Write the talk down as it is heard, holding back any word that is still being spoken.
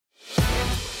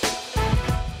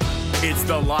It's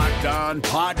the Locked On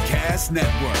Podcast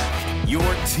Network, your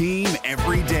team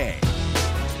every day.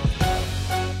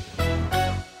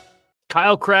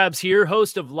 Kyle Krabs here,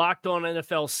 host of Locked On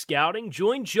NFL Scouting.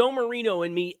 Join Joe Marino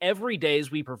and me every day as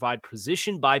we provide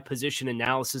position-by-position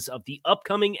analysis of the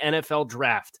upcoming NFL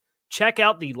Draft. Check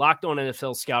out the Locked On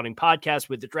NFL Scouting podcast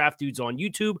with the Draft Dudes on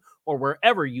YouTube or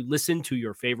wherever you listen to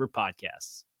your favorite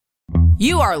podcasts.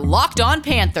 You are Locked On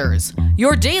Panthers,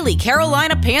 your daily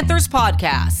Carolina Panthers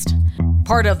podcast.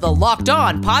 Part of the Locked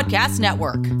On Podcast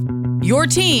Network, your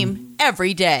team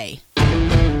every day.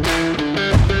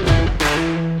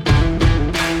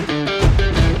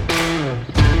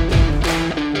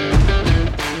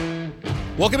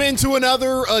 Welcome into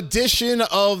another edition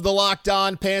of the Locked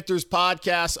On Panthers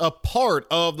podcast, a part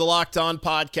of the Locked On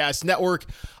Podcast Network.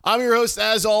 I'm your host,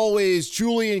 as always,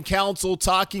 Julian Council,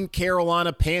 talking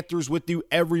Carolina Panthers with you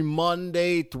every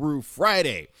Monday through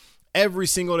Friday. Every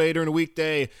single day during the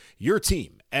weekday, your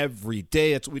team every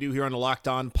day. That's what we do here on the Locked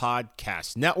On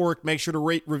Podcast Network. Make sure to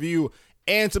rate, review,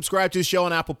 and subscribe to the show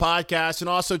on Apple Podcasts, and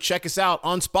also check us out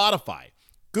on Spotify,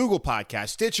 Google Podcasts,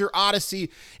 Stitcher,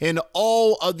 Odyssey, and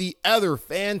all of the other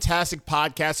fantastic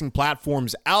podcasting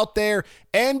platforms out there.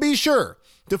 And be sure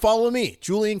to follow me,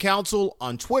 Julian Council,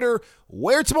 on Twitter,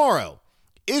 where tomorrow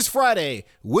is Friday,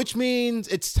 which means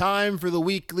it's time for the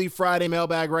weekly Friday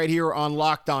mailbag right here on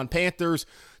Locked On Panthers.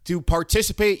 To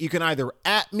participate, you can either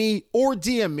at me or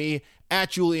DM me at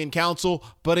Julian Council.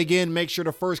 But again, make sure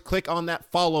to first click on that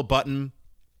follow button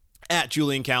at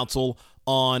Julian Council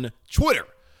on Twitter.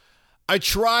 I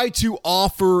try to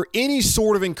offer any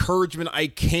sort of encouragement I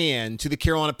can to the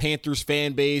Carolina Panthers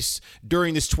fan base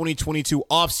during this 2022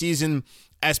 offseason,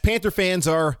 as Panther fans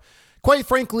are, quite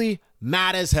frankly,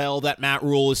 mad as hell that Matt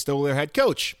Rhule is still their head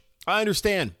coach. I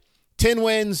understand. 10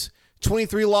 wins,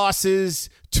 23 losses,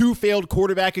 2 failed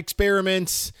quarterback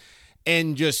experiments,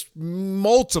 and just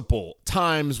multiple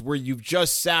times where you've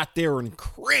just sat there and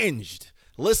cringed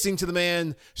listening to the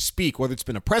man speak, whether it's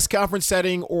been a press conference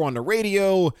setting or on the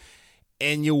radio,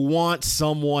 and you want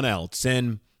someone else.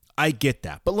 And I get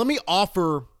that. But let me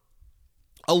offer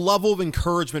a level of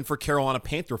encouragement for Carolina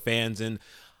Panther fans. And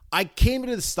I came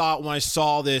into the thought when I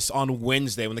saw this on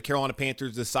Wednesday, when the Carolina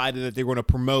Panthers decided that they were going to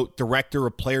promote Director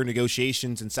of Player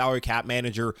Negotiations and Salary Cap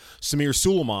Manager Samir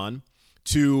Suleiman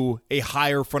to a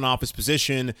higher front office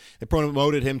position. They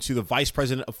promoted him to the Vice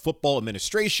President of Football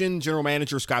Administration. General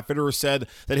Manager Scott Fitterer said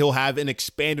that he'll have an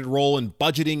expanded role in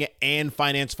budgeting and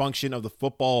finance function of the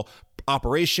football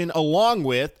operation, along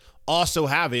with also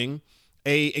having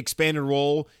a expanded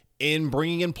role in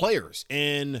bringing in players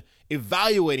and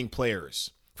evaluating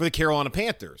players for the Carolina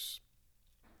Panthers.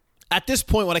 At this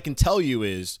point, what I can tell you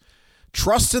is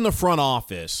trust in the front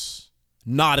office,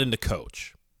 not in the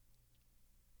coach.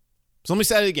 So let me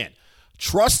say it again.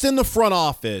 Trust in the front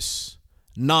office,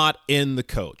 not in the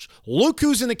coach. Look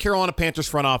who's in the Carolina Panthers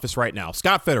front office right now.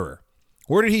 Scott Fitterer.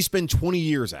 Where did he spend 20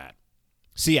 years at?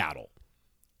 Seattle.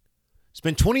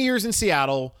 Spent 20 years in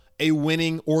Seattle, a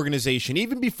winning organization.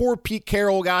 Even before Pete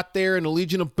Carroll got there and the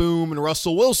Legion of Boom and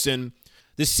Russell Wilson,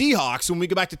 the Seahawks, when we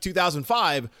go back to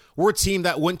 2005, were a team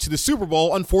that went to the Super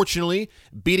Bowl, unfortunately,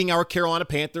 beating our Carolina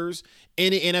Panthers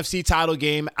in an NFC title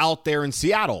game out there in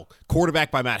Seattle.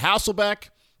 Quarterback by Matt Hasselbeck.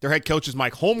 Their head coach is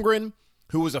Mike Holmgren,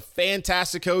 who was a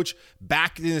fantastic coach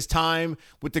back in his time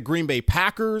with the Green Bay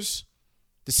Packers.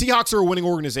 The Seahawks are a winning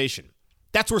organization.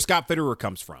 That's where Scott Fitterer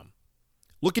comes from.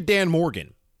 Look at Dan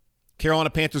Morgan.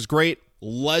 Carolina Panthers great,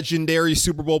 legendary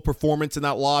Super Bowl performance in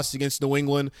that loss against New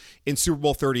England in Super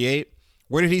Bowl 38.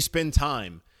 Where did he spend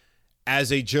time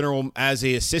as a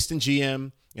assistant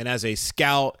GM and as a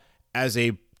scout, as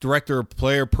a director of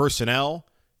player personnel?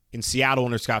 In Seattle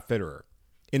under Scott Fitterer,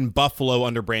 in Buffalo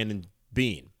under Brandon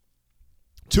Beane.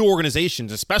 Two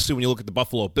organizations, especially when you look at the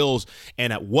Buffalo Bills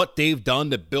and at what they've done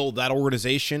to build that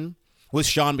organization with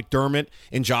Sean McDermott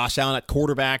and Josh Allen at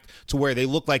quarterback, to where they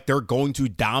look like they're going to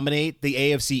dominate the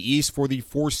AFC East for the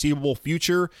foreseeable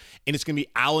future. And it's going to be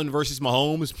Allen versus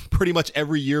Mahomes pretty much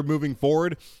every year moving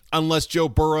forward, unless Joe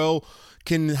Burrow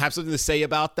can have something to say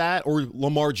about that, or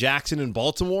Lamar Jackson in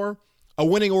Baltimore. A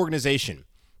winning organization.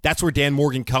 That's where Dan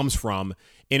Morgan comes from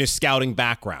in his scouting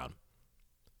background.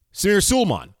 Samir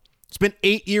Suleiman spent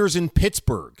 8 years in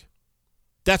Pittsburgh.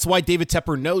 That's why David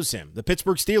Tepper knows him. The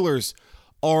Pittsburgh Steelers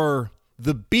are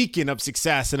the beacon of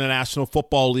success in the National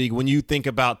Football League when you think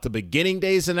about the beginning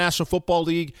days of the National Football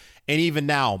League and even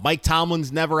now. Mike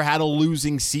Tomlin's never had a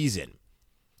losing season.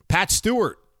 Pat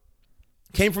Stewart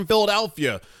came from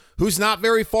Philadelphia, who's not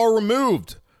very far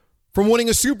removed from winning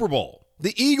a Super Bowl.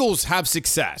 The Eagles have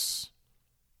success.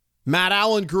 Matt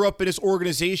Allen grew up in his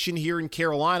organization here in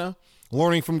Carolina,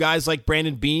 learning from guys like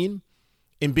Brandon Beane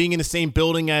in being in the same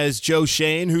building as Joe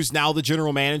Schoen, who's now the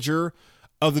general manager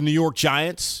of the New York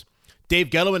Giants. Dave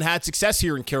Gettleman had success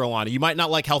here in Carolina. You might not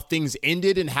like how things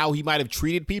ended and how he might have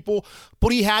treated people,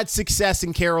 but he had success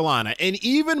in Carolina. And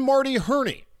even Marty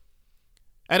Hurney,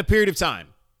 at a period of time,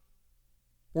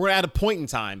 or at a point in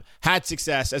time, had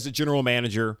success as a general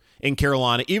manager in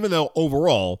Carolina, even though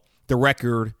overall the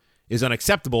record is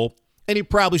unacceptable, and he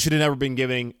probably should have never been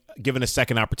given a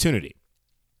second opportunity.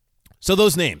 So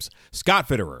those names: Scott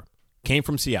Fitterer came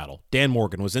from Seattle. Dan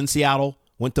Morgan was in Seattle,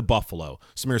 went to Buffalo.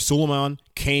 Samir Suleiman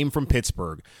came from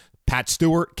Pittsburgh. Pat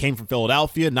Stewart came from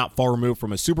Philadelphia, not far removed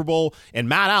from a Super Bowl. And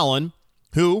Matt Allen,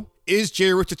 who is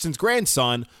Jerry Richardson's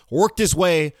grandson, worked his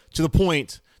way to the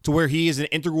point to where he is an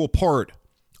integral part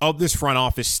of this front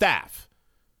office staff.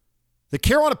 The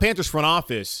Carolina Panthers front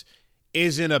office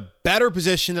is in a better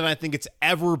position than I think it's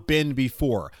ever been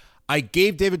before. I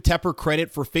gave David Tepper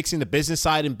credit for fixing the business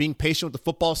side and being patient with the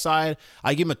football side.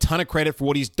 I give him a ton of credit for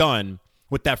what he's done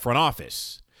with that front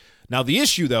office. Now, the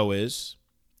issue, though, is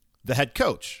the head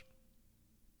coach.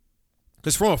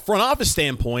 Because from a front office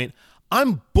standpoint,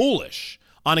 I'm bullish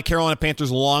on the Carolina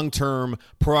Panthers' long-term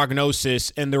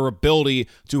prognosis and their ability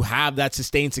to have that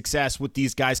sustained success with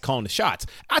these guys calling the shots.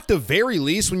 At the very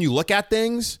least, when you look at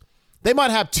things, they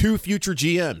might have 2 future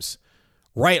GMs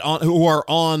who are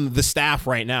on the staff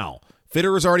right now.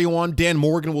 Fitterer is already one. Dan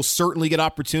Morgan will certainly get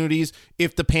opportunities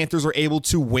if the Panthers are able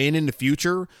to win in the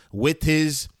future, with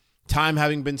his time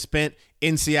having been spent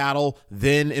in Seattle,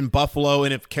 then in Buffalo,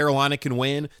 and if Carolina can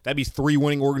win, that'd be 3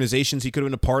 winning organizations he could have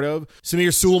been a part of.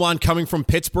 Samir Suleiman coming from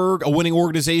Pittsburgh, a winning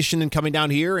organization, and coming down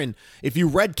here. And if you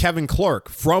read Kevin Clark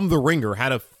from The Ringer,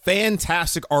 had a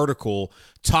fantastic article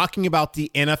talking about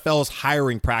the NFL's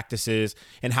hiring practices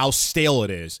and how stale it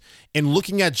is, and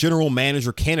looking at general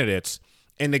manager candidates.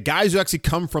 And the guys who actually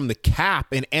come from the cap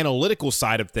and analytical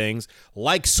side of things,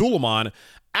 like Suleiman,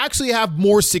 actually have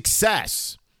more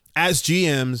success as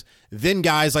GMs than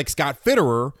guys like Scott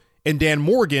Fitterer and Dan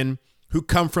Morgan, who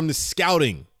come from the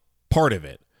scouting part of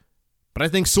it. But I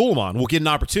think Suleiman will get an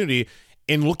opportunity,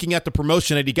 and looking at the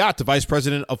promotion that he got to Vice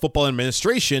President of Football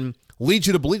Administration leads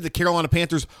you to believe the Carolina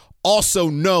Panthers also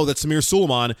know that Samir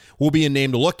Suleiman will be a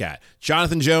name to look at.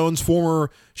 Jonathan Jones,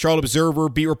 former Charlotte Observer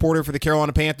beat reporter for the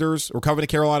Carolina Panthers, or covering the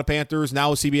Carolina Panthers, now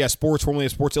with CBS Sports, formerly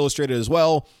of Sports Illustrated as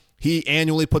well. He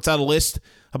annually puts out a list,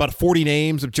 about 40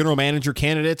 names of general manager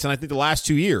candidates, and I think the last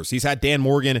 2 years he's had Dan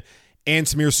Morgan and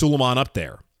Samir Suleiman up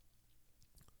there.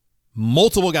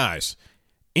 Multiple guys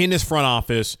in this front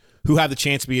office who have the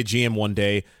chance to be a GM one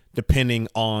day, depending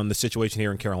on the situation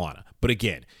here in Carolina. But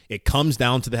again, it comes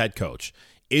down to the head coach.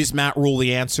 Is Matt Rhule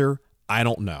the answer? I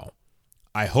don't know.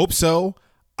 I hope so.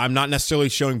 I'm not necessarily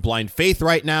showing blind faith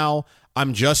right now.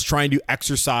 I'm just trying to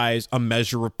exercise a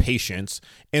measure of patience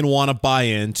and want to buy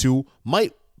into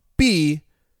might be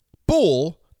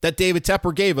bull that David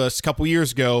Tepper gave us a couple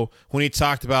years ago when he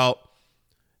talked about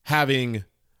having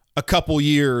a couple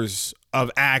years of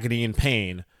agony and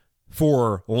pain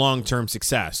for long-term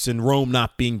success and Rome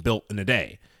not being built in a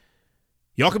day.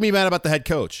 Y'all can be mad about the head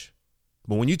coach,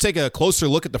 but when you take a closer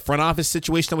look at the front office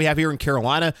situation that we have here in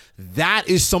Carolina, that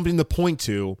is something to point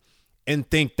to and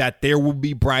think that there will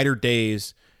be brighter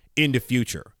days in the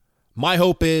future. My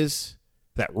hope is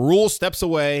that Rhule steps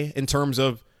away in terms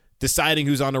of deciding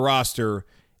who's on the roster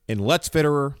and lets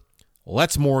Fitterer,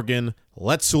 lets Morgan,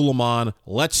 lets Suleiman,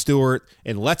 lets Stewart,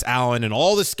 and lets Allen and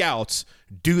all the scouts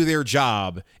do their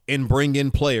job and bring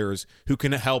in players who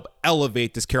can help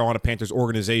elevate this Carolina Panthers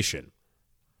organization.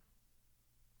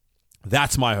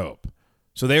 That's my hope.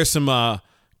 So there's some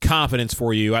confidence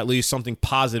for you, at least something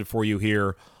positive for you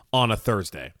here on a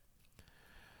Thursday.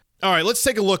 All right, let's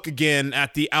take a look again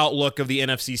at the outlook of the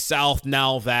NFC South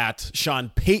now that Sean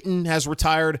Payton has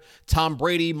retired. Tom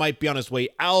Brady might be on his way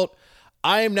out.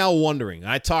 I am now wondering,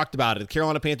 I talked about it, the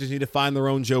Carolina Panthers need to find their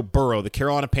own Joe Burrow. The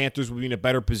Carolina Panthers would be in a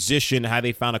better position had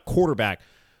they found a quarterback.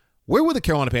 Where would the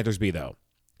Carolina Panthers be, though,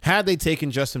 had they taken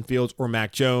Justin Fields or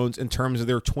Mac Jones in terms of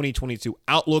their 2022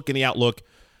 outlook and the outlook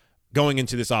going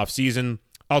into this offseason?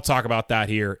 I'll talk about that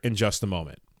here in just a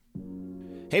moment.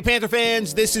 Hey, Panther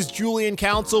fans, this is Julian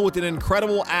Council with an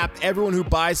incredible app everyone who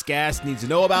buys gas needs to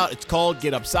know about. It's called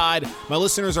Get Upside. My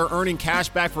listeners are earning cash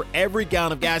back for every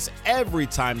gallon of gas every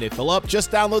time they fill up.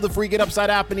 Just download the free Get Upside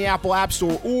app in the Apple App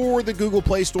Store or the Google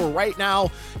Play Store right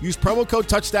now. Use promo code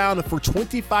Touchdown for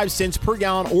 25 cents per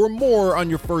gallon or more on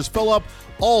your first fill up.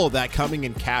 All of that coming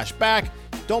in cash back.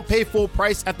 Don't pay full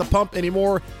price at the pump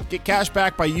anymore. Get cash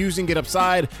back by using Get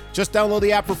Upside. Just download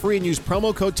the app for free and use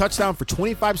promo code Touchdown for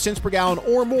 25 cents per gallon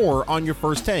or more on your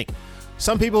first tank.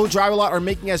 Some people who drive a lot are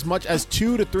making as much as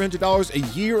 $200 to $300 a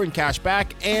year in cash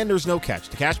back, and there's no catch.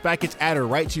 The cash back gets added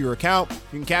right to your account.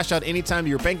 You can cash out anytime to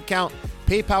your bank account,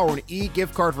 PayPal, or an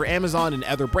e-gift card for Amazon and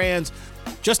other brands.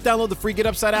 Just download the free Get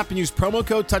Upside app and use promo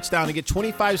code Touchdown to get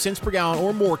 25 cents per gallon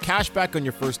or more cash back on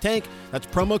your first tank. That's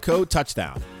promo code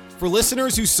Touchdown. For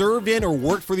listeners who served in or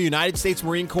worked for the United States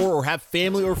Marine Corps or have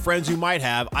family or friends who might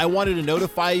have, I wanted to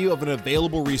notify you of an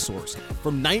available resource.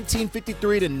 From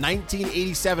 1953 to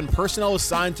 1987, personnel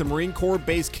assigned to Marine Corps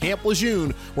Base Camp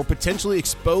Lejeune were potentially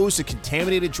exposed to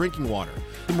contaminated drinking water.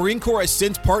 The Marine Corps has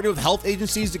since partnered with health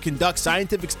agencies to conduct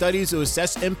scientific studies to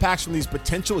assess impacts from these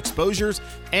potential exposures,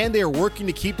 and they are working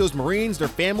to keep those Marines, their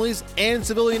families, and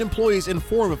civilian employees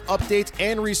informed of updates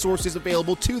and resources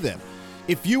available to them.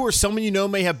 If you or someone you know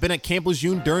may have been at Camp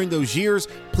Lejeune during those years,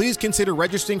 please consider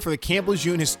registering for the Camp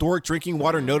Lejeune Historic Drinking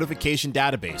Water Notification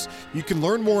Database. You can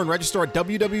learn more and register at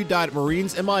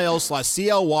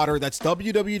www.marinesmil/clwater. That's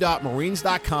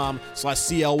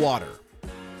www.marines.com/clwater.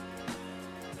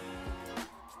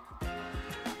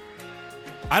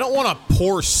 I don't want to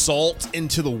pour salt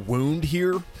into the wound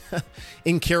here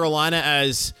in Carolina,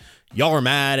 as y'all are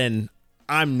mad and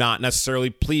I'm not necessarily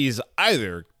pleased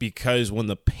either, because when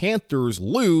the Panthers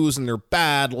lose and they're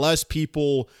bad, less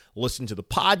people listen to the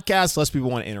podcast, less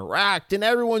people want to interact, and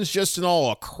everyone's just in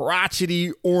all a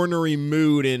crotchety, ornery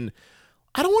mood. And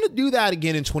I don't want to do that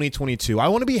again in 2022. I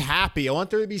want to be happy. I want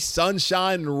there to be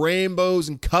sunshine and rainbows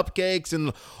and cupcakes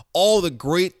and all the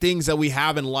great things that we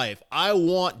have in life. I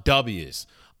want W's.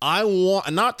 I want,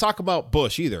 and not talk about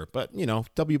Bush either, but, you know,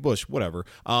 W. Bush, whatever.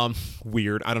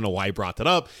 Weird. I don't know why he brought that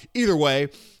up. Either way,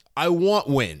 I want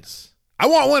wins. I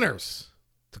want winners.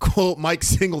 To quote Mike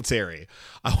Singletary,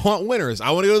 I want winners.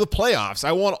 I want to go to the playoffs.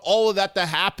 I want all of that to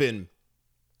happen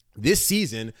this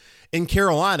season in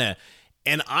Carolina.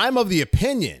 And I'm of the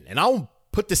opinion, and I'll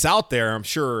put this out there, I'm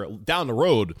sure, down the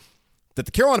road, that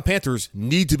the Carolina Panthers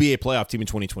need to be a playoff team in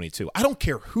 2022. I don't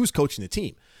care who's coaching the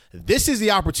team. This is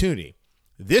the opportunity.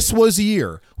 This was the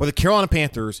year where the Carolina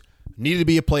Panthers needed to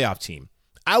be a playoff team.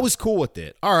 I was cool with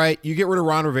it. All right, you get rid of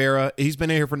Ron Rivera. He's been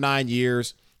in here for 9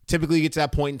 years. Typically, you get to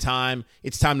that point in time,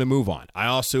 it's time to move on. I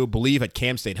also believe had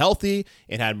Cam stayed healthy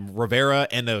and had Rivera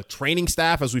and the training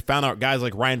staff, as we found out, guys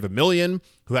like Ryan Vermillion,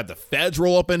 who had the feds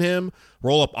roll up on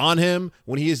him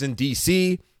when he is in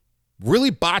D.C.,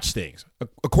 really botched things.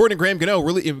 According to Graham Gano,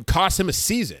 really it cost him a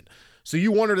season. So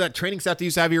you wonder that training staff that you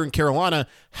used to have here in Carolina,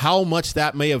 how much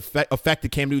that may have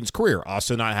affected Cam Newton's career.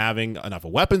 Also not having enough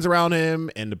of weapons around him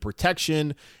and the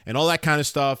protection and all that kind of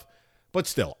stuff. But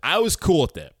still, I was cool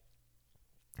with it.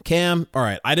 Cam, all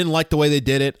right, I didn't like the way they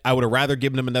did it. I would have rather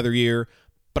given him another year.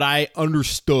 But I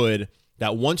understood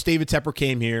that once David Tepper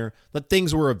came here, that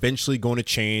things were eventually going to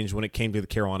change when it came to the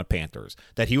Carolina Panthers.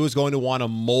 That he was going to want to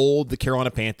mold the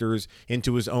Carolina Panthers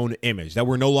into his own image. That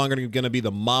we're no longer going to be the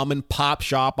mom and pop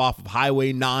shop off of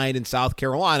Highway 9 in South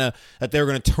Carolina. That they're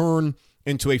going to turn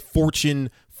into a Fortune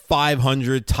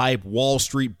 500 type Wall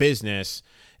Street business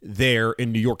there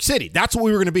in New York City. That's what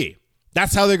we were going to be.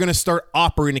 That's how they're going to start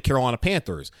operating the Carolina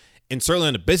Panthers. And certainly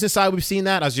on the business side, we've seen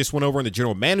that. I just went over on the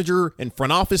general manager and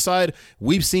front office side.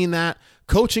 We've seen that.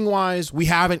 Coaching-wise, we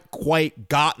haven't quite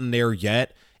gotten there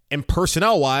yet. And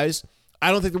personnel-wise,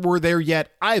 I don't think that we're there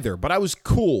yet either. But I was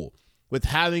cool with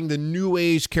having the new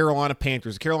age Carolina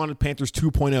Panthers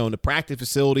 2.0 in the practice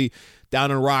facility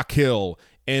down in Rock Hill.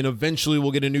 And eventually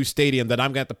we'll get a new stadium that I'm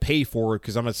going to have to pay for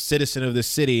because I'm a citizen of this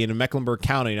city in Mecklenburg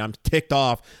County, and I'm ticked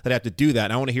off that I have to do that.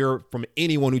 And I want to hear from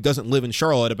anyone who doesn't live in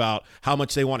Charlotte about how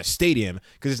much they want a stadium,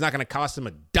 because it's not going to cost them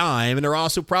a dime, and they're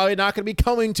also probably not going to be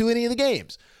coming to any of the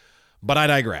games. But I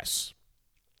digress.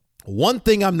 One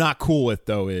thing I'm not cool with,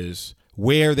 though, is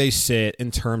where they sit in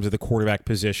terms of the quarterback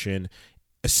position,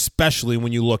 especially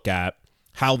when you look at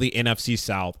how the NFC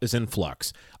South is in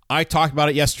flux. I talked about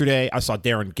it yesterday. I saw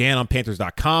Darren Gann on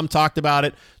Panthers.com talked about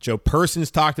it. Joe Persons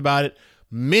talked about it.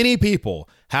 Many people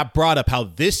have brought up how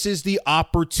this is the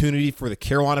opportunity for the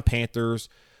Carolina Panthers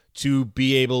to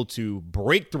be able to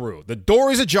break through. The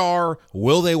door is ajar.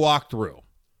 Will they walk through?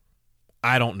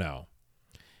 I don't know.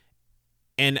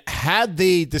 And had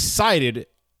they decided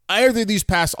either of these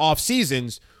past off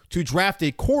seasons to draft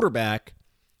a quarterback,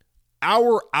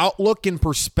 our outlook and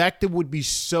perspective would be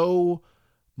so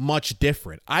much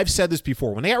different. I've said this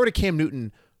before. When they got rid of Cam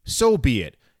Newton, so be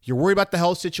it. You're worried about the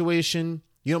health situation.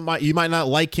 You might not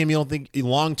like him. You don't think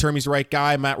long term he's the right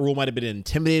guy. Matt Rhule might have been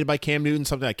intimidated by Cam Newton,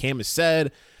 something that Cam has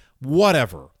said.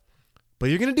 Whatever. But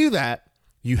you're going to do that.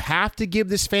 You have to give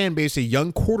this fan base a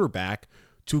young quarterback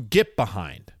to get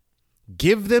behind.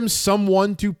 Give them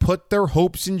someone to put their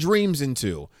hopes and dreams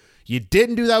into. You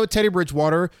didn't do that with Teddy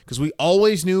Bridgewater because we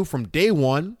always knew from day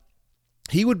one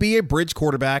he would be a bridge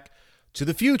quarterback to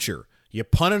the future. You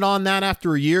punted on that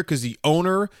after a year because the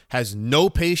owner has no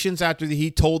patience after he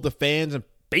told the fans and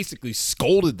basically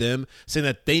scolded them, saying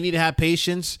that they need to have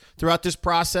patience throughout this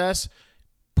process.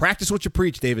 Practice what you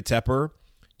preach, David Tepper.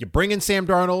 You bring in Sam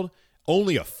Darnold.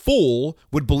 Only a fool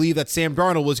would believe that Sam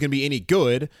Darnold was going to be any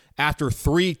good after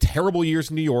 3 terrible years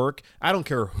in New York. I don't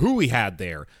care who he had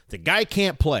there. The guy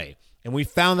can't play, and we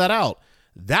found that out.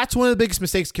 That's one of the biggest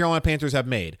mistakes the Carolina Panthers have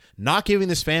made, not giving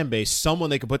this fan base someone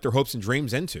they can put their hopes and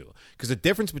dreams into. Because the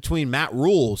difference between Matt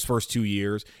Rhule's first 2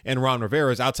 years and Ron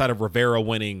Rivera's, outside of Rivera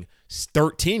winning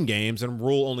 13 games and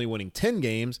Rhule only winning 10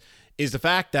 games, is the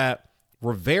fact that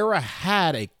Rivera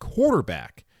had a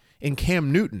quarterback in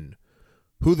Cam Newton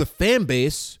who the fan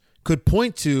base could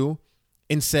point to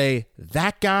and say,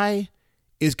 that guy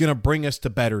is going to bring us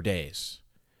to better days.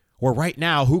 Or right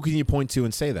now, who can you point to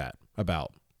and say that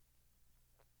about?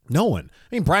 No one.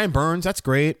 I mean, Brian Burns, that's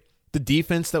great. The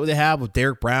defense that they have with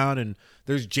Derek Brown, and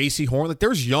there's J.C. Horn. Like,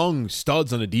 there's young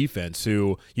studs on the defense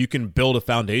who you can build a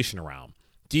foundation around.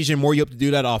 DJ Moore, you have to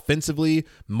do that offensively.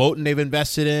 Moton, they've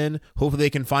invested in. Hopefully they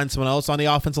can find someone else on the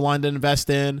offensive line to invest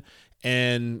in.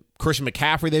 And Christian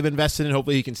McCaffrey, they've invested in.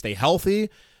 Hopefully he can stay healthy.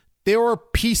 There are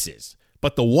pieces,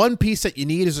 but the one piece that you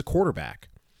need is a quarterback.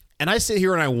 And I sit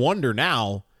here and I wonder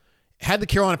now, had the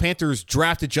Carolina Panthers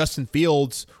drafted Justin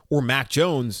Fields or Mac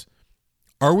Jones,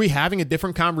 are we having a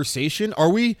different conversation?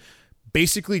 Are we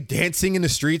basically dancing in the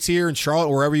streets here in Charlotte,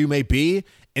 wherever you may be,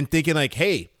 and thinking like,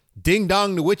 hey, ding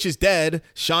dong, the witch is dead,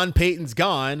 Sean Payton's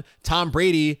gone, Tom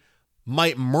Brady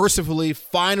might mercifully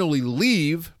finally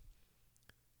leave.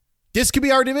 This could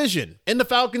be our division, and the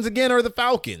Falcons again are the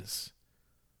Falcons.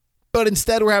 But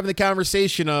instead we're having the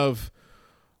conversation of,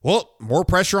 well, more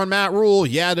pressure on Matt Rhule.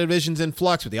 Yeah, the division's in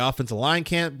flux, but the offensive line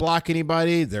can't block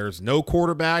anybody. There's no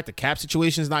quarterback. The cap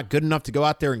situation is not good enough to go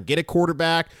out there and get a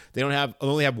quarterback. They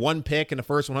only have 1 pick in the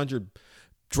first 100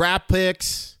 draft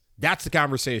picks. That's the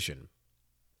conversation.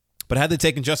 But had they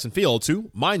taken Justin Fields, who,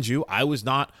 mind you, I was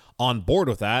not on board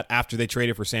with that after they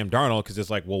traded for Sam Darnold, because it's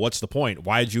like, well, what's the point?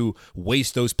 Why did you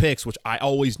waste those picks, which I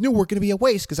always knew were going to be a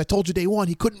waste because I told you day one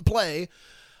he couldn't play.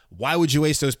 Why would you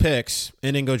waste those picks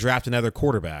and then go draft another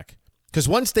quarterback? Because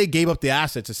once they gave up the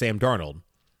assets to Sam Darnold,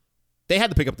 they had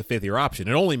to pick up the 5th-year option.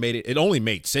 It only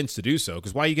made sense to do so,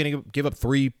 because why are you going to give up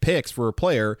 3 picks for a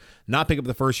player, not pick up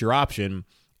the first-year option,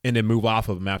 and then move off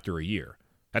of him after a year?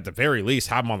 At the very least,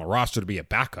 have him on the roster to be a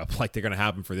backup like they're going to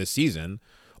have him for this season.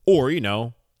 Or,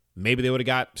 maybe they would have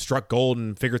got struck gold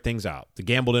and figured things out. The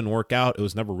gamble didn't work out. It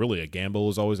was never really a gamble. It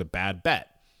was always a bad bet.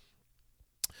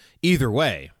 Either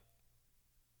way,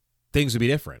 things would be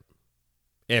different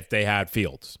if they had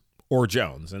Fields or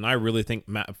Jones. And I really think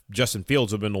Justin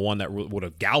Fields would have been the one that would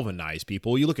have galvanized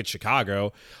people. You look at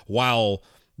Chicago, while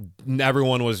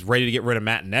everyone was ready to get rid of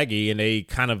Matt Nagy and they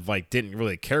kind of didn't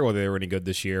really care whether they were any good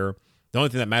this year. The only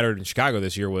thing that mattered in Chicago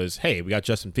this year was, hey, we got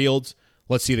Justin Fields.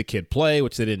 Let's see the kid play,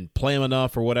 which they didn't play him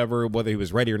enough or whatever, whether he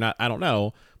was ready or not, I don't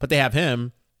know. But they have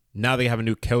him. Now they have a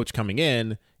new coach coming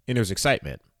in, and there's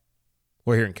excitement.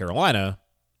 We're here in Carolina,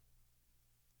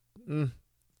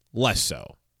 less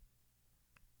so.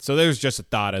 So there's just a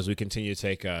thought as we continue to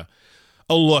take a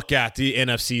look at the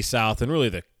NFC South and really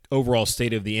the overall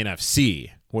state of the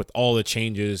NFC with all the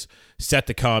changes set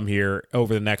to come here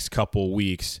over the next couple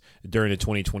weeks during the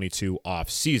 2022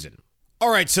 offseason. All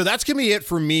right, so that's going to be it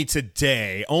for me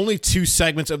today. Only 2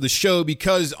 segments of the show,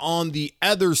 because on the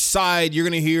other side, you're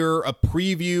going to hear a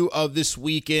preview of this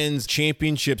weekend's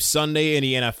Championship Sunday in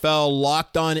the NFL.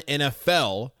 Locked On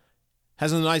NFL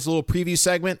has a nice little preview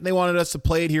segment. They wanted us to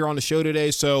play it here on the show today,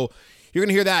 so you're going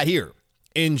to hear that here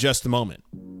in just a moment.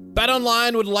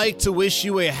 BetOnline would like to wish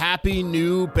you a happy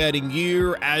new betting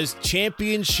year as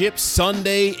Championship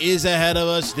Sunday is ahead of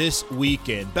us this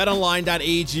weekend.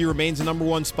 BetOnline.ag remains the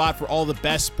 #1 spot for all the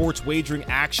best sports wagering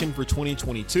action for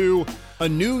 2022. A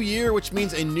new year, which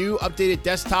means a new updated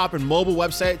desktop and mobile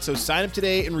website. So sign up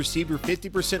today and receive your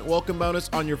 50% welcome bonus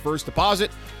on your first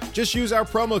deposit. Just use our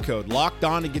promo code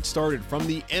LOCKEDON to get started. From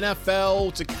the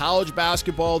NFL to college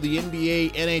basketball, the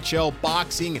NBA, NHL,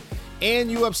 boxing,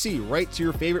 and UFC, right to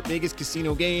your favorite Vegas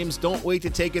casino games. Don't wait to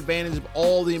take advantage of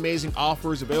all the amazing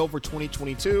offers available for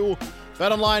 2022.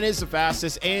 BetOnline is the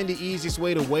fastest and the easiest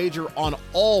way to wager on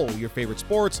all your favorite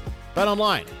sports.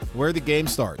 BetOnline, where the game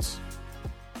starts.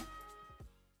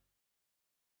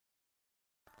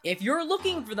 If you're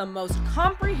looking for the most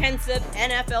comprehensive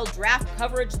NFL draft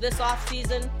coverage this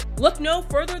offseason, look no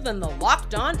further than the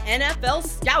Locked On NFL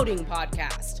Scouting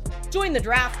Podcast. Join the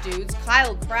draft dudes,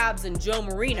 Kyle Krabs and Joe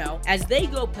Marino, as they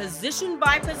go position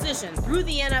by position through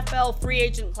the NFL free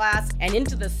agent class and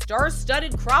into the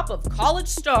star-studded crop of college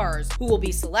stars who will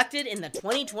be selected in the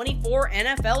 2024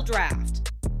 NFL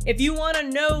Draft. If you want to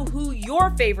know who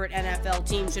your favorite NFL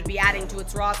team should be adding to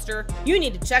its roster, you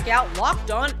need to check out Locked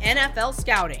On NFL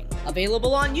Scouting,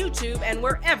 available on YouTube and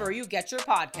wherever you get your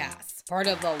podcasts. Part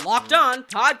of the Locked On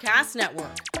Podcast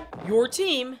Network, your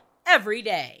team every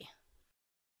day.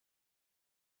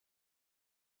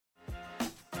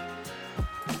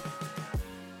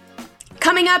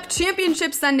 Coming up,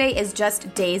 Championship Sunday is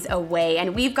just days away,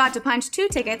 and we've got to punch 2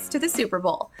 tickets to the Super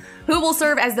Bowl. Who will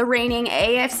serve as the reigning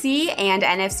AFC and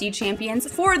NFC champions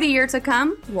for the year to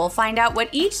come? We'll find out what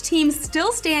each team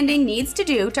still standing needs to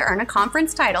do to earn a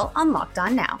conference title on Locked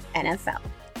On Now NFL.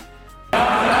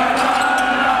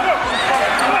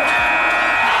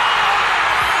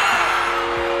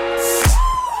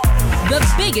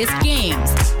 The biggest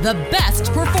games, the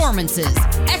best performances,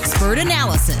 expert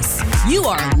analysis. You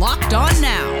are Locked On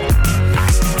Now.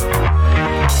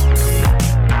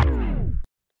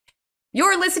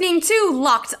 You're listening to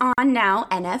Locked On Now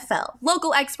NFL,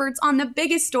 local experts on the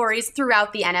biggest stories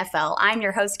throughout the NFL. I'm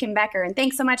your host, Kim Becker, and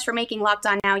thanks so much for making Locked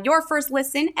On Now your first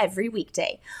listen every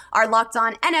weekday. Our Locked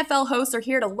On NFL hosts are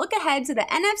here to look ahead to the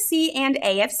NFC and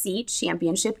AFC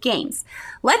championship games.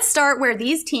 Let's start where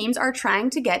these teams are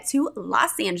trying to get to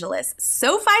Los Angeles,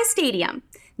 SoFi Stadium.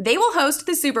 They will host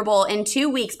the Super Bowl in 2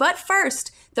 weeks, but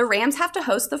first, the Rams have to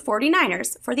host the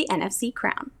 49ers for the NFC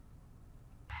crown.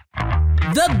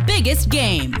 The biggest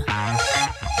game.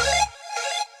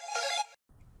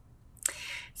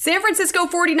 San Francisco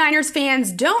 49ers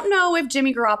fans don't know if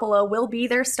Jimmy Garoppolo will be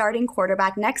their starting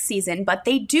quarterback next season, but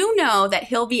they do know that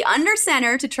he'll be under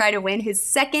center to try to win his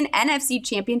second NFC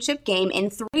championship game in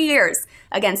 3 years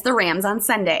against the Rams on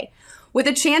Sunday. With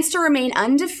a chance to remain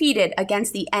undefeated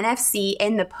against the NFC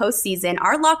in the postseason,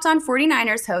 our Locked On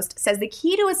 49ers host says the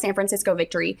key to a San Francisco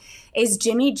victory is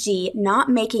Jimmy G not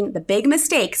making the big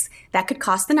mistakes that could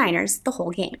cost the Niners the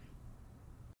whole game.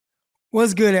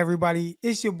 What's good, everybody?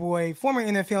 It's your boy, former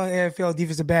NFL and AFL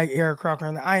defensive back Eric Crocker,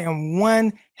 and I am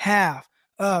one half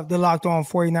of the Locked On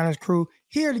 49ers crew,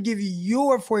 here to give you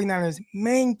your 49ers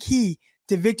main key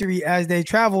to victory as they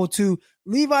travel to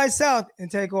Levi South and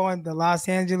take on the Los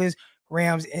Angeles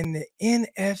Rams in the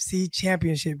NFC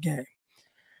Championship game.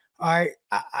 All right,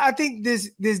 I think this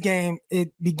game,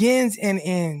 it begins and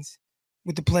ends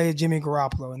with the play of Jimmy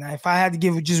Garoppolo. Now, if I had to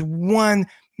give just one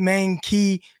main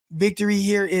key victory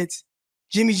here, it's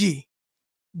Jimmy G.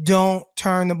 Don't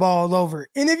turn the ball over.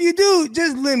 And if you do,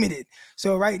 just limit it.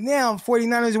 So right now,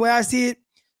 49ers, the way I see it,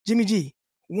 Jimmy G,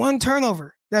 1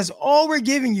 turnover. That's all we're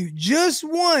giving you, just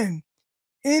 1.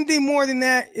 Anything more than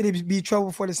that, it'd be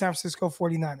trouble for the San Francisco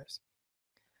 49ers.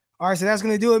 All right, so that's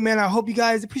going to do it, man. I hope you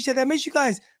guys appreciate that. Make sure you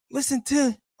guys listen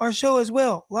to our show as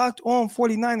well, Locked On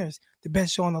 49ers, the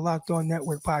best show on the Locked On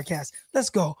Network podcast. Let's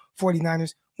go,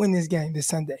 49ers. Win this game this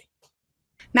Sunday.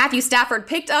 Matthew Stafford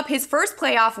picked up his first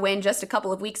playoff win just a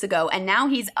couple of weeks ago, and now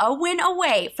he's a win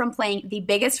away from playing the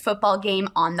biggest football game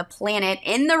on the planet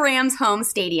in the Rams' home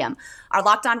stadium. Our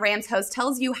Locked On Rams host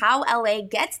tells you how LA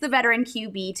gets the veteran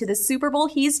QB to the Super Bowl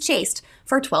he's chased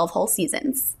for 12 whole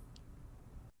seasons.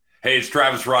 Hey, it's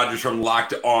Travis Rogers from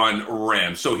Locked On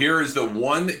Rams. So here is the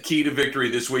one key to victory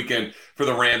this weekend for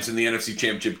the Rams in the NFC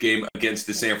Championship game against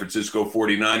the San Francisco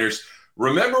 49ers.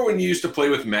 Remember when you used to play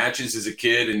with matches as a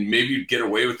kid and maybe you'd get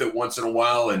away with it once in a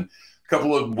while, and a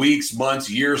couple of weeks,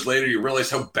 months, years later, you realize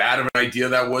how bad of an idea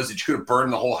that was, that you could have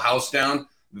burned the whole house down?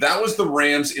 That was the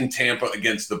Rams in Tampa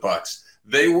against the Bucs.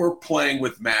 They were playing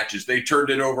with matches. They turned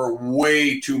it over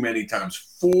way too many times.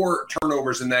 4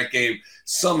 turnovers in that game.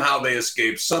 Somehow they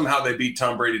escaped. Somehow they beat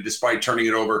Tom Brady despite turning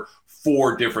it over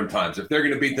 4 different times. If they're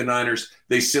going to beat the Niners,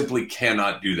 they simply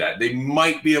cannot do that. They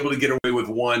might be able to get away with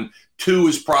 1. 2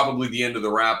 is probably the end of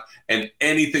the wrap. And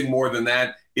anything more than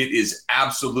that, it is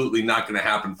absolutely not going to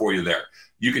happen for you there.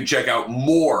 You can check out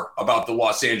more about the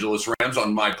Los Angeles Rams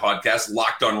on my podcast,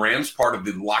 Locked On Rams, part of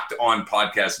the Locked On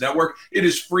Podcast Network. It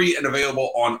is free and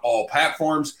available on all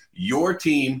platforms. Your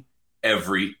team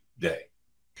every day.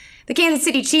 The Kansas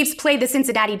City Chiefs played the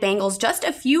Cincinnati Bengals just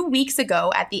a few weeks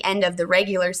ago at the end of the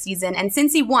regular season, and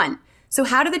Cincy won. So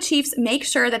how do the Chiefs make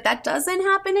sure that that doesn't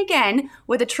happen again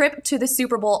with a trip to the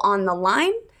Super Bowl on the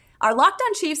line? Our Locked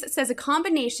On Chiefs says a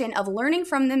combination of learning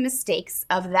from the mistakes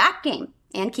of that game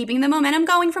and keeping the momentum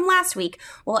going from last week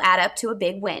will add up to a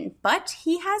big win. But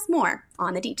he has more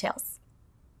on the details.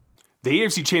 The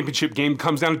AFC Championship game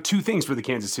comes down to two things for the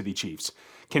Kansas City Chiefs.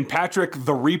 Can Patrick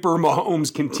the Reaper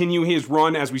Mahomes continue his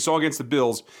run as we saw against the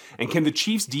Bills? And can the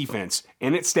Chiefs defense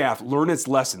and its staff learn its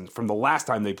lessons from the last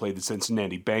time they played the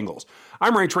Cincinnati Bengals?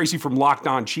 I'm Ray Tracy from Locked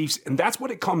On Chiefs, and that's what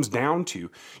it comes down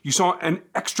to. You saw an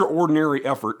extraordinary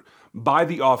effort by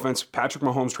the offense, Patrick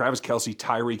Mahomes, Travis Kelce,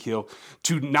 Tyreek Hill,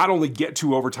 to not only get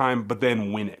to overtime, but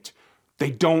then win it. They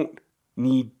don't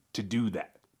need to do that.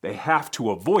 They have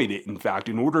to avoid it, in fact,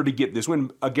 in order to get this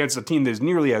win against a team that is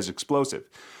nearly as explosive.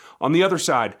 On the other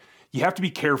side, you have to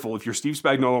be careful if you're Steve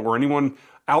Spagnuolo or anyone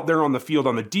out there on the field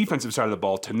on the defensive side of the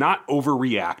ball to not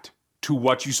overreact to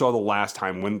what you saw the last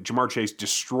time when Jamar Chase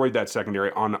destroyed that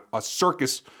secondary on a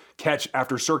circus catch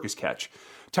after circus catch.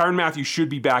 Tyrann Mathieu should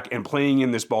be back and playing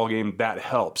in this ballgame. That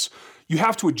helps. You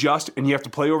have to adjust and you have to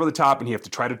play over the top and you have to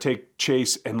try to take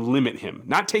Chase and limit him,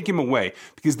 not take him away,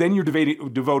 because then you're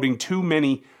devoting too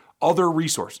many other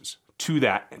resources to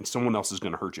that and someone else is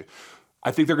going to hurt you.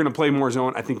 I think they're going to play more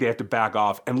zone. I think they have to back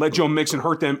off and let Joe Mixon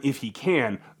hurt them if he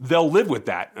can. They'll live with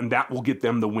that, and that will get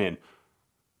them the win.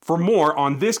 For more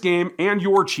on this game and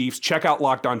your Chiefs, check out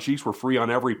Locked On Chiefs. We're free on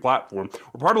every platform.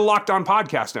 We're part of the Locked On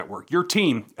Podcast Network, your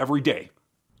team every day.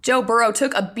 Joe Burrow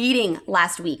took a beating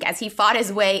last week as he fought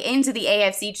his way into the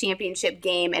AFC Championship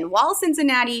game. And while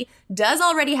Cincinnati does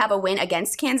already have a win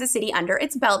against Kansas City under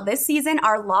its belt this season,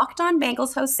 our Locked On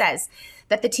Bengals host says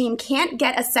that the team can't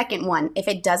get a second one if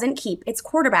it doesn't keep its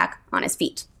quarterback on his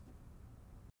feet.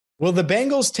 Will the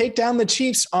Bengals take down the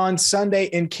Chiefs on Sunday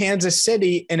in Kansas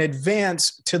City and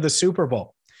advance to the Super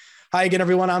Bowl? Hi again,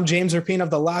 everyone. I'm James Rapien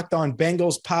of the Locked On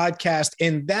Bengals podcast,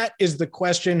 and that is the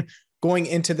question going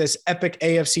into this epic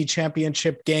AFC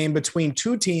Championship game between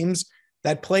two teams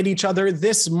that played each other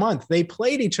this month. They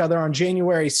played each other on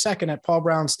January 2nd at Paul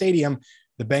Brown Stadium.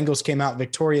 The Bengals came out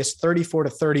victorious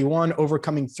 34-31,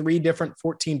 overcoming three different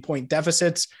 14-point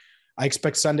deficits. I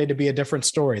expect Sunday to be a different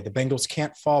story. The Bengals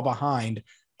can't fall behind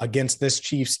against this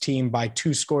Chiefs team by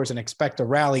 2 scores and expect a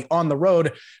rally on the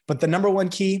road. But the number one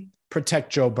key,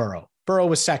 protect Joe Burrow. Burrow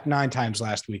was sacked 9 times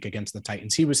last week against the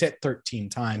Titans. He was hit 13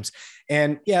 times.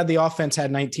 And yeah, the offense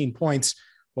had 19 points.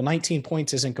 Well, 19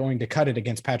 points isn't going to cut it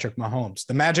against Patrick Mahomes.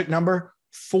 The magic number,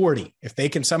 40. If they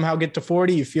can somehow get to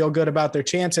 40, you feel good about their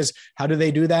chances. How do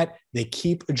they do that? They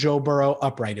keep Joe Burrow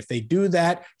upright. If they do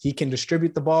that, he can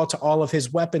distribute the ball to all of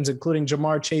his weapons, including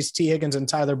Jamar Chase, T. Higgins, and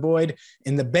Tyler Boyd.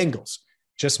 And the Bengals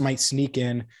just might sneak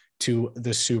in to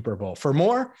the Super Bowl. For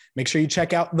more, make sure you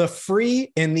check out the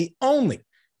free and the only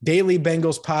daily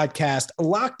Bengals podcast,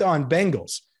 Locked On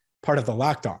Bengals, part of the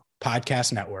Locked On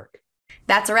Podcast Network.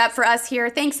 That's a wrap for us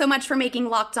here. Thanks so much for making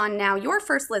Locked On Now your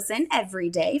first listen every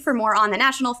day. For more on the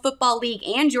National Football League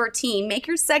and your team, make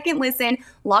your second listen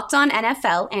Locked On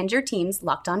NFL and your team's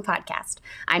Locked On podcast.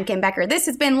 I'm Kim Becker. This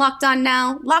has been Locked On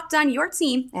Now, Locked On your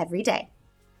team every day.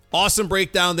 Awesome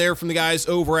breakdown there from the guys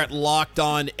over at Locked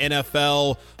On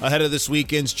NFL ahead of this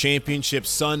weekend's Championship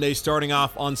Sunday, starting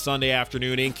off on Sunday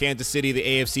afternoon in Kansas City, the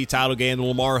AFC title game, the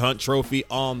Lamar Hunt Trophy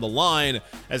on the line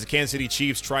as the Kansas City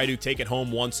Chiefs try to take it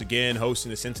home once again, hosting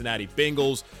the Cincinnati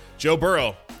Bengals. Joe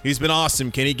Burrow, he's been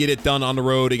awesome. Can he get it done on the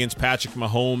road against Patrick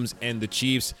Mahomes and the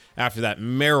Chiefs after that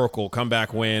miracle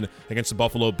comeback win against the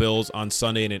Buffalo Bills on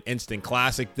Sunday in an instant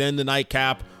classic? Then the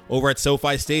nightcap over at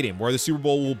SoFi Stadium, where the Super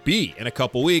Bowl will be in a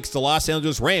couple weeks. The Los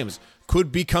Angeles Rams could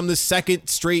become the second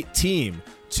straight team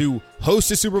to host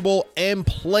the Super Bowl and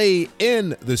play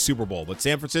in the Super Bowl. But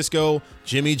San Francisco,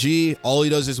 Jimmy G, all he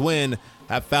does is win,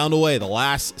 have found a way the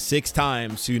last 6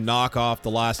 times to knock off the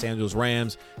Los Angeles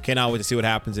Rams. Cannot wait to see what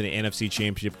happens in the NFC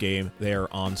Championship game there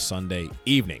on Sunday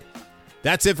evening.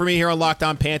 That's it for me here on Locked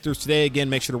On Panthers today. Again,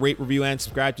 make sure to rate, review, and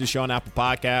subscribe to the show on Apple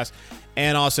Podcasts,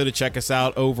 and also to check us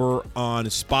out over on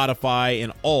Spotify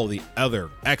and all the other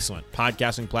excellent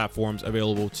podcasting platforms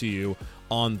available to you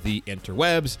on the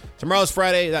interwebs. Tomorrow's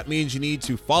Friday. That means you need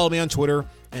to follow me on Twitter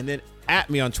and then at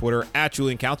me on Twitter at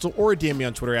Julian Council, or DM me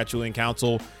on Twitter at Julian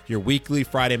Council. Your weekly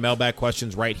Friday mailbag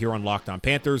questions right here on Locked On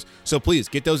Panthers. So please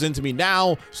get those into me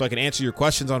now so I can answer your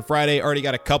questions on Friday. Already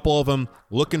got a couple of them.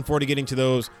 Looking forward to getting to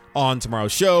those on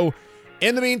tomorrow's show.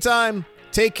 In the meantime,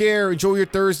 take care. Enjoy your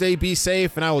Thursday. Be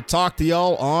safe. And I will talk to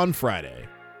y'all on Friday.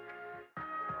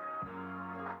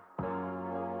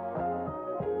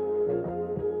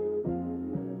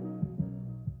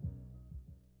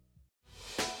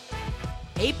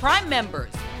 Hey, Prime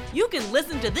members, you can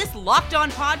listen to this Locked On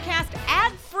podcast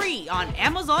ad-free on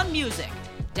Amazon Music.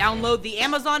 Download the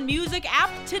Amazon Music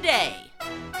app today.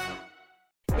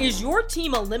 Is your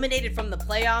team eliminated from the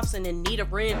playoffs and in need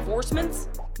of reinforcements?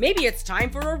 Maybe it's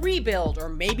time for a rebuild, or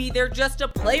maybe they're just a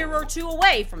player or two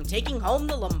away from taking home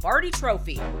the Lombardi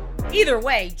Trophy. Either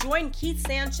way, join Keith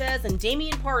Sanchez and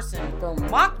Damian Parson for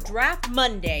Mock Draft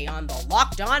Monday on the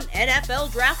Locked On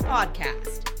NFL Draft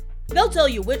Podcast. They'll tell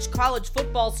you which college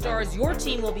football stars your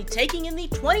team will be taking in the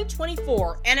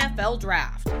 2024 NFL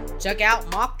Draft. Check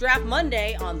out Mock Draft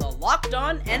Monday on the Locked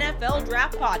On NFL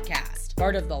Draft Podcast,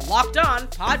 part of the Locked On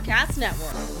Podcast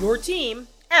Network. Your team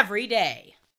every day.